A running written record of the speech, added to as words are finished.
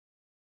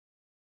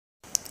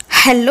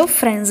Hello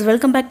friends,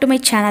 welcome back to my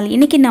channel.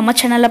 இன்னைக்கு நம்ம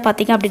சேனல்ல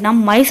பாத்தீங்க அப்படினா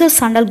Mysore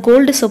Sandal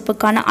gold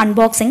soapக்கான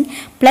unboxing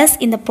plus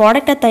இந்த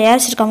ப்ராடக்ட்ட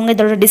தயாரிச்சிருக்கவங்க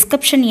இதோட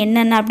description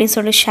என்னென்ன அப்படி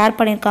சொல்லி ஷேர்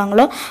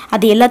பண்ணிருக்காங்களோ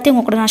அது எல்லாத்தையும்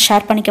உங்க கூட நான்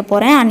ஷேர் பண்ணிக்க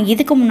போறேன். and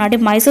இதுக்கு முன்னாடி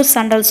Mysore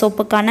Sandal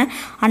soapக்கான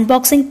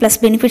unboxing plus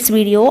benefits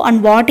video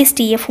and what is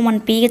TFM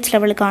and pH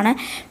levelக்கான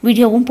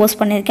வீடியோவும் போஸ்ட்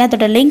பண்ணிருக்கேன்.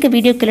 அதோட லிங்க்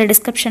வீடியோ கீழ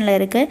descriptionல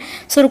இருக்கு.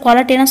 சோ ஒரு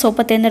குவாலிட்டியான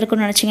சோப்பை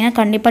தேர்ந்தெடுக்கணும்னு நினைச்சீங்கன்னா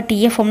கண்டிப்பா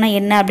TFM னா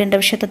என்ன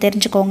அப்படிங்கற விஷயத்தை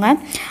தெரிஞ்சுக்கோங்க.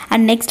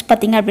 and next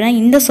பாத்தீங்க அப்படினா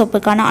இந்த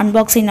சோப்புக்கான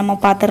unboxing நம்ம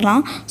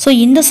பாத்துறலாம். சோ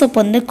இந்த சோப்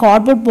வந்து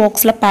கார்ட்போர்ட்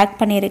பாக்ஸ்ல பேக்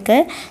பண்ணிருக்கு.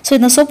 சோ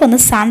இந்த சோப் வந்து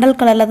சாண்டல்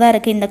கலர்ல தான்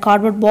இருக்கு இந்த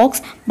கார்ட்போர்ட்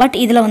பாக்ஸ். பட்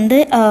இதுல வந்து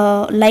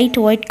லைட்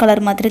ஒயிட்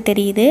கலர் மாதிரி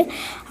தெரியுது.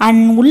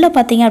 and உள்ள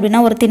பாத்தீங்க அப்படினா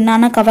ஒரு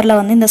தின்னான கவர்ல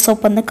வந்து இந்த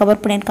சோப் வந்து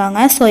கவர் பண்ணிருக்காங்க.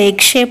 சோ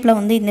எக் ஷேப்ல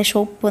வந்து இந்த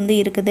சோப் வந்து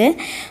இருக்குது.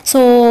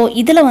 சோ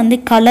இதுல வந்து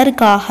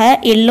கலருக்காக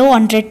yellow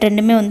and red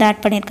ரெண்டுமே வந்து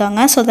ஆட்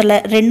பண்ணிருக்காங்க. சோ அதல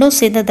ரெண்டும்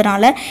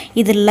சேர்ந்ததனால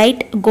இது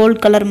லைட்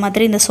கோல்ட் கலர்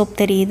மாதிரி இந்த சோப்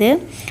தெரியுது.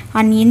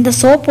 and இந்த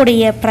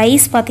சோப்புடைய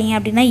பிரைஸ் பாத்தீங்க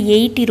அப்படினா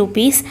 80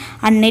 rupees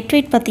and net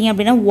weight பாத்தீங்க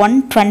அப்படினா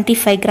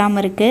 125 கிராம்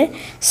இருக்கு.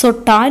 சோ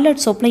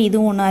டாய்லெட் சோப்ல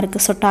இதுவும் ஒண்ணா இருக்கு.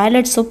 சோ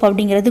டாய்லெட் சோப்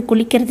அப்படிங்கிறது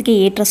குளிக்கிறதுக்கு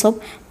ஏற்ற சோப்.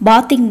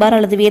 பாத்திங் பார்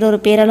அல்லது வேற ஒரு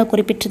பேரால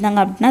குறிப்பிட்டிருந்தாங்க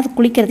அப்படினா அது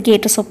குளிக்கிறதுக்கு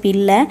ஏற்ற சோப்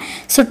இல்ல.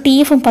 சோ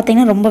TFM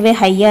பாத்தீங்கன்னா ரொம்பவே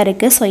ஹையா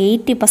இருக்கு. சோ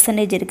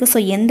 80% இருக்கு. சோ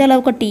எந்த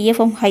அளவுக்கு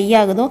TFM ஹை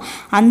ஆகுதோ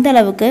அந்த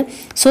அளவுக்கு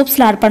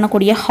சோப்ஸ்ல ஆட்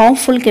பண்ணக்கூடிய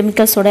harmful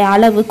chemicals ஓட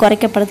அளவு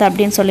குறைக்கப்படுது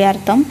அப்படினு சொல்லி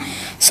அர்த்தம்.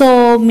 சோ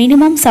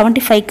மினிமம்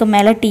 75 க்கு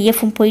மேல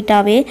TFM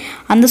போய்ட்டாவே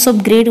அந்த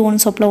சோப் கிரேட் 1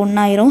 சோப்ல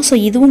ஒண்ணாயிரும். சோ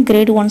இதுவும்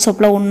கிரேட் 1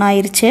 சோப்ல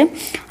ஒண்ணாயிருச்சு.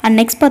 and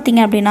next பாத்தீங்க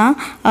அப்படினா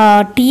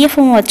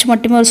TFM வச்சு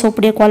மட்டுமே ஒரு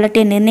சோப்புடைய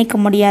குவாலிட்டியை நிர்ணயிக்க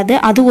முடியாது.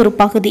 அது ஒரு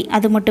பகுதி.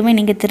 அது மட்டுமே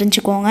நீங்க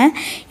தெரிஞ்சுக்கோங்க.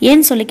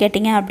 ஏன்னு சொல்லி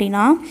கேட்டிங்க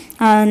அப்படினா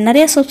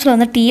நிறைய சோப்ஸ்ல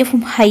வந்து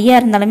TFM ஹையா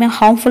இருந்தாலுமே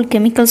harmful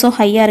chemicals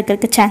ஹையா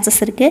இருக்கிறதுக்கு சான்சஸ்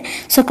இருக்கு.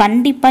 சோ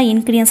கண்டிப்பா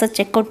இன்கிரிடியன்ட்ஸை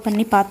செக் அவுட்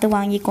பண்ணி பார்த்து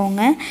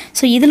வாங்கிக்கோங்க.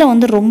 சோ இதுல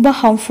வந்து ரொம்ப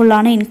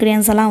harmfulஆன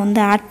இன்கிரிடியன்ட்ஸ் எல்லாம்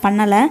வந்து ஆட்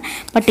பண்ணல.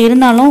 பட்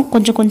இருந்தாலும்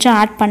கொஞ்சம்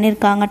ஆட்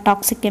பண்ணிருக்காங்க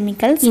டாக்ஸிக்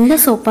கெமிக்கல்ஸ். இந்த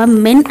சோப்பை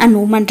men and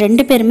women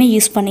ரெண்டு பேருமே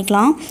யூஸ்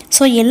பண்ணிக்கலாம்.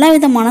 சோ எல்லா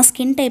விதமான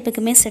ஸ்கின்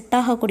டைப்புக்குமே செட்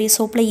ஆகக்கூடிய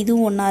சோப்ல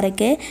இதுவும் ஒண்ணா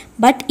இருக்கு.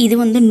 பட் இது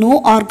வந்து நோ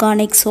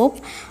ஆர்கானிக் சோப்.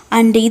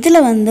 and இதுல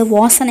வந்து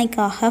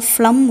வாசனைக்காக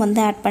ஃப்ளம் வந்து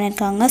ஆட்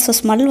பண்ணிருக்காங்க. சோ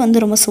ஸ்மெல்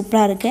வந்து ரொம்ப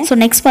சூப்பரா இருக்கு. சோ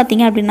நெக்ஸ்ட்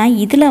பாத்தீங்க அப்படினா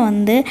இதுல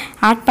வந்து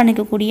ஆட்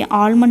பண்ணிக்கக்கூடிய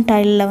ஆல்மண்ட்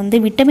ஆயில்ல வந்து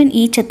விட்டமின்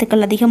இ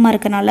சத்துக்கள் அதிகமா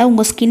இருக்கனால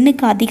உங்க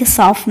ஸ்கின்னுக்கு அதிக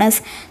softness,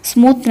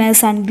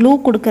 smoothness and glow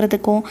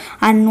கொடுக்கிறதுக்கும்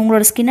and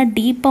உங்களோட ஸ்கின்னை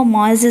டீப்பா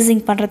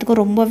மாய்ஸ்சரைசிங் பண்றதுக்கு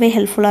ரொம்பவே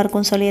ஹெல்ப்ஃபுல்லா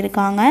இருக்கும்னு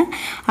சொல்லியிருக்காங்க.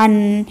 and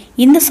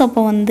இந்த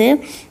சோப்பை வந்து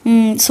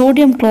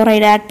சோடியம்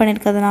குளோரைடு ஆட்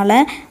பண்ணிருக்கிறதுனால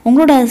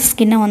உங்களோட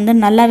ஸ்கின்னை வந்து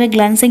நல்லாவே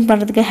கிளென்சிங்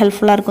பண்றதுக்கு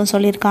ஹெல்ப்ஃபுல்லா இருக்கும்னு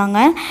சொல்லியிருக்காங்க.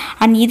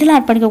 and இதுல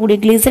ஆட் பண்ணிக்கக்கூடிய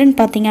கிளிசரின்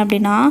பாத்தீங்க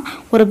அப்படினா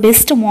ஒரு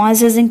பெஸ்ட்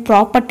மாய்ஸ்சரைசிங்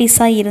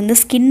ப்ராப்பர்ட்டிஸா இருந்து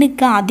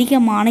ஸ்கின்னுக்கு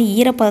அதிகமான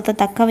ஈரப்பதத்தை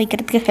தக்க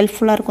வைக்கிறதுக்கு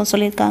ஹெல்ப்ஃபுல்லா இருக்கும்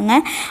சொல்லியிருக்காங்க.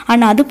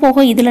 and அது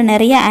போக இதுல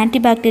நிறைய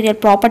ஆன்டிபாக்டீரியல்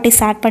ப்ராப்பர்ட்டிஸ்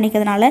ஆட்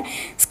பண்ணிக்கிறதுனால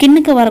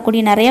ஸ்கின்னுக்கு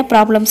வரக்கூடிய நிறைய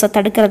ப்ராப்ளம்ஸை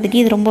தடுக்கிறதுக்கு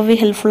இது ரொம்பவே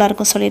ஹெல்ப்ஃபுல்லா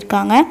இருக்கும்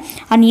சொல்லியிருக்காங்க.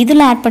 and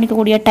இதுல ஆட்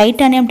பண்ணிக்கக்கூடிய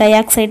டைட்டானியம் டை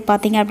ஆக்சைடு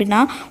பாத்தீங்க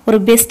அப்படினா ஒரு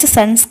பெஸ்ட்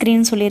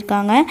சன்ஸ்கிரீன்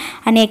சொல்லியிருக்காங்க.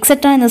 and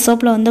எக்ஸெட்ரா இந்த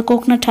சோப்ல வந்து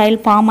கோகனட் ஆயில்,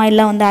 பாம்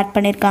ஆயில்லாம் வந்து ஆட்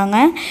பண்ணிருக்காங்க.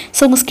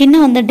 ஸோ உங்க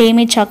ஸ்கின்னை வந்து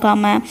டேமேஜ்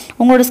ஆகாம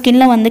உங்களோட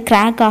ஸ்கின்ல வந்து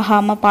கிராக்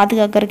ஆகாம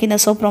பாதுகாக்கிறதுக்கு இந்த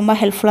சோப் ரொம்ப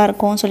ஹெல்ப்ஃபுல்லா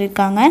இருக்கும்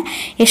சொல்லியிருக்காங்க.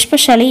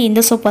 எஸ்பெஷலி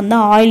இந்த சோப் வந்து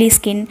oily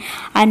skin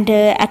and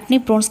Agni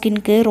prone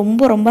ஸ்கின்க்கு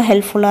ரொம்ப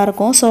ஹெல்ப்ஃபுல்லா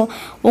இருக்கும். ஸோ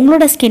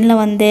உங்களோட ஸ்கின்ல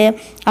வந்து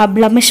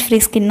பிளமிஷ் ஃப்ரீ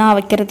ஸ்கின்னா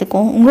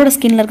வைக்கிறதுக்கும் உங்களோட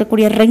ஸ்கின்ல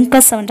இருக்கக்கூடிய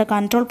ரிங்கல்ஸ் வந்து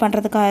கண்ட்ரோல்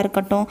பண்றதுக்காக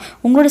இருக்கட்டும்,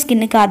 உங்களோட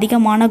ஸ்கின்னுக்கு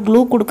அதிகமான க்ளோ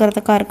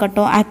கொடுக்கறதுக்காக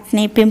இருக்கட்டும்,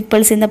 ஆக்னி,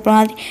 பிம்பிள்ஸ் இந்த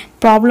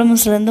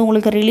ப்ராப்ளம்ஸ்ல இருந்து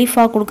உங்களுக்கு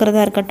ரிலீஃபா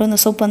கொடுக்கறதா இருக்கட்டும் இந்த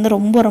சோப் வந்து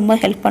ரொம்ப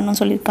ஹெல்ப் பண்ணும்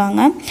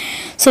சொல்லியிருக்காங்க.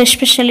 ஸோ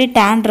எஸ்பெஷலி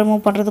டேன்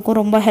ரிமூவ் பண்றதுக்கும்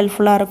ரொம்ப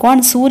ஹெல்ப்ஃபுல்லா இருக்கும்.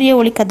 அண்ட் சூரிய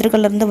ஒளி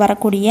கதிர்கள்ல இருந்து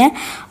வரக்கூடிய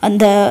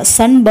அந்த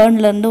சன்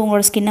பர்ன்ல இருந்து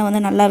உங்களோட ஸ்கின்னை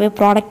வந்து நல்லாவே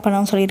ப்ராடக்ட்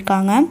பண்ணணும்னு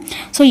சொல்லியிருக்காங்க.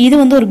 ஸோ இது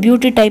வந்து ஒரு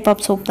பியூட்டி டைப்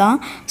ஆஃப் சோப் தான்.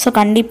 ஸோ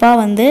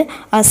கண்டிப்பாக வந்து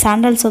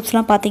சாண்டல்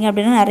சோப்ஸ்லாம் பார்த்தீங்க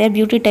அப்படின்னா நிறைய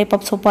பியூட்டி டைப்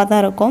ஆஃப் சோப்பாக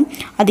தான் இருக்கும்.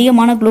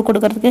 அதிகமான க்ளோ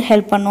கொடுக்கறதுக்கு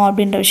ஹெல்ப் பண்ணும்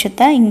அப்படின்ற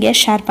விஷயத்த இங்கே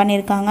ஷேர்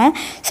பண்ணியிருக்காங்க.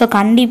 ஸோ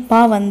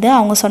கண்டிப்பாக வந்து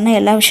அவங்க சொன்ன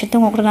எல்லா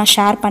விஷயத்தையும் உங்களுக்கு நான்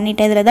ஷேர்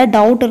பண்ணிட்டேன். இதில் ஏதாவது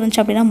டவுட்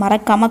இருந்துச்சு அப்படின்னா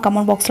மறக்காமல்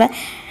கமெண்ட் பாக்ஸில்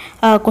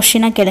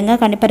கொஸ்டினாக கேளுங்க.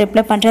 கண்டிப்பாக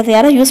ரிப்ளை பண்ணுறது.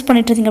 யாரோ யூஸ்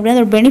பண்ணிட்டு இருந்தீங்க அப்படின்னா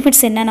அதோட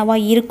பெனிஃபிட்ஸ் என்னென்னவா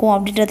இருக்கும்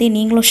அப்படின்றதையும்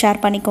நீங்களும் ஷேர்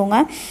பண்ணிக்கோங்க.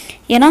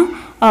 ஏன்னா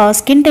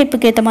ஸ்கின்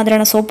டைப்புக்கு ஏற்ற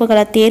மாதிரியான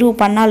சோப்புகளை தேர்வு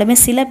பண்ணாலுமே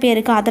சில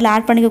பேருக்கு அதில்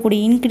ஆட் பண்ணிக்கக்கூடிய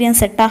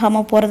இன்க்ரீடியன்ஸ் செட்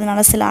ஆகாமல்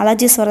போகிறதுனால சில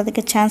அலர்ஜிஸ்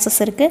வரதுக்கு சான்சஸ்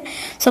இருக்குது.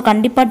 ஸோ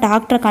கண்டிப்பாக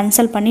டாக்டரை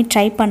கன்சல்ட் பண்ணி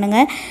ட்ரை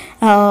பண்ணுங்கள்.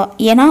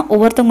 ஏன்னா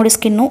ஒவ்வொருத்தவங்களுடைய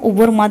ஸ்கின்னும்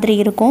ஒவ்வொரு மாதிரி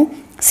இருக்கும்.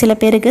 சில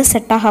பேருக்கு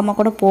செட் ஆகாமல்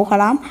கூட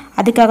போகலாம்.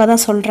 அதுக்காக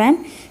தான் சொல்கிறேன்.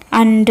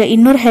 and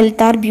இன்னொரு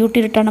ஹெல்த் ஆர் பியூட்டி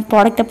ரிட்டான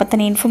ப்ராடக்ட்டை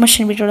பற்றின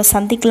இன்ஃபர்மேஷன் வீடியோவில்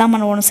சந்திக்கலாம்.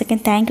 and 1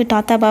 second thank you,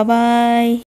 tata, bye.